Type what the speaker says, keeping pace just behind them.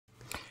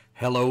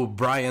Hello,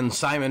 Brian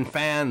Simon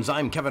fans.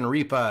 I'm Kevin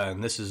Ripa,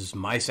 and this is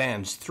My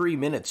Sans 3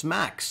 Minutes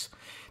Max.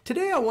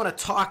 Today I want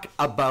to talk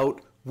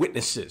about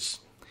witnesses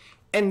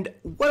and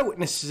what a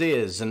witness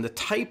is and the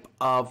type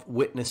of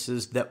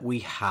witnesses that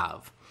we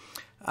have.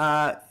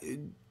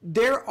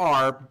 There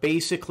are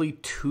basically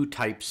two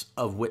types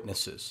of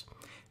witnesses.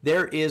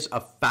 There is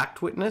a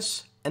fact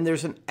witness and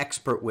there's an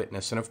expert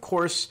witness. And of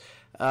course,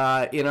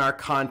 in our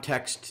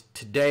context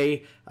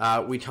today,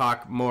 we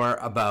talk more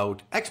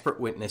about expert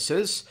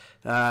witnesses,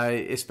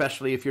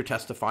 especially if you're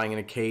testifying in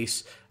a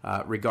case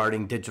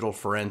regarding digital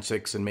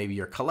forensics and maybe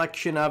your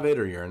collection of it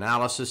or your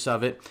analysis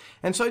of it.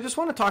 And so I just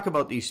want to talk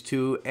about these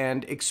two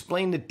and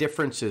explain the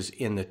differences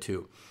in the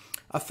two.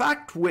 A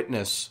fact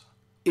witness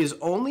is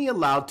only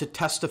allowed to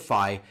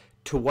testify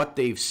to what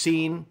they've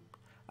seen,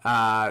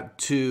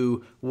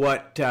 to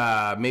what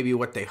maybe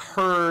what they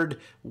heard,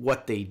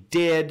 what they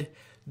did.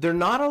 They're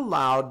not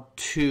allowed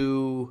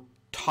to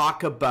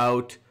talk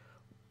about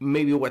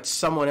maybe what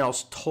someone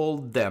else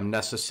told them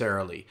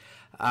necessarily.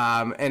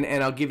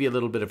 And I'll give you a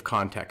little bit of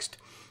context.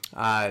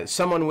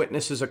 Someone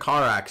witnesses a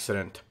car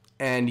accident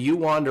and you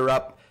wander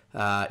up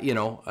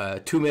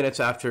 2 minutes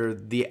after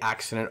the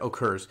accident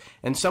occurs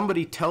and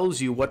somebody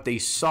tells you what they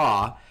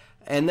saw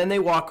and then they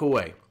walk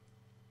away.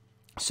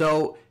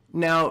 So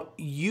now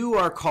you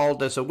are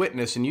called as a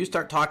witness and you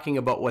start talking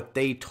about what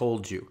they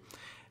told you.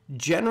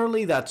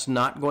 Generally, that's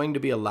not going to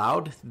be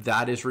allowed.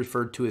 That is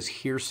referred to as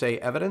hearsay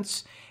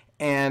evidence.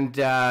 And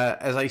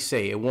as I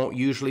say, it won't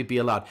usually be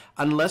allowed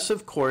unless,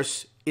 of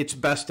course, it's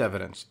best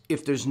evidence.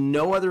 If there's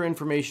no other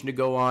information to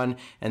go on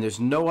and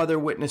there's no other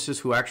witnesses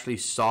who actually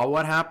saw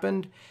what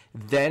happened,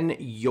 then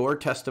your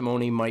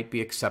testimony might be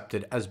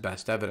accepted as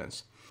best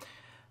evidence.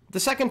 The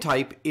second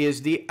type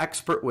is the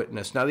expert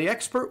witness. Now, the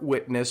expert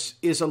witness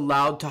is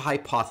allowed to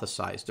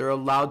hypothesize. They're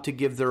allowed to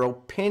give their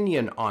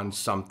opinion on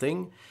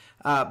something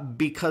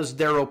because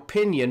their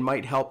opinion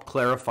might help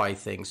clarify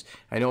things.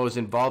 I know I was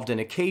involved in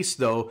a case,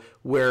 though,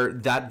 where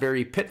that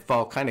very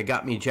pitfall kind of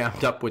got me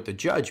jammed up with the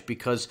judge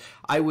because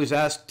I was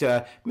asked,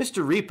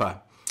 Mr.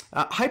 Ripa,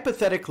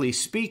 hypothetically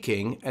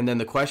speaking, and then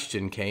the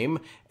question came,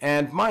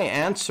 and my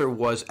answer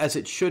was, as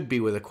it should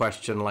be with a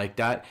question like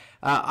that,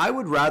 I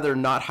would rather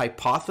not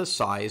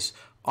hypothesize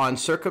on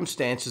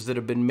circumstances that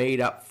have been made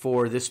up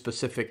for this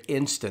specific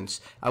instance.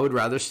 I would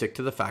rather stick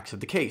to the facts of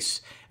the case.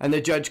 And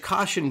the judge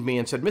cautioned me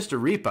and said, Mr.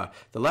 Ripa,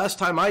 the last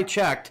time I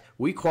checked,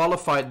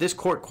 this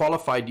court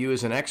qualified you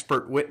as an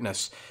expert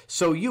witness.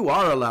 So you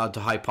are allowed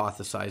to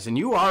hypothesize and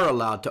you are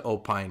allowed to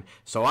opine.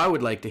 So I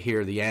would like to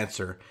hear the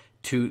answer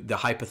to the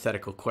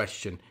hypothetical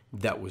question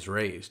that was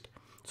raised.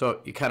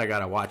 So you kind of got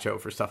to watch out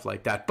for stuff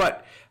like that.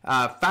 But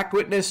fact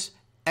witness,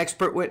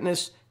 expert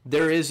witness,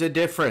 there is a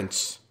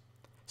difference.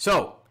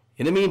 So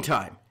in the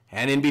meantime,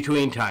 and in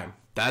between time,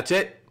 that's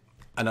it.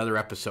 Another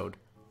episode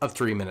of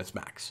 3 Minutes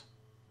Max.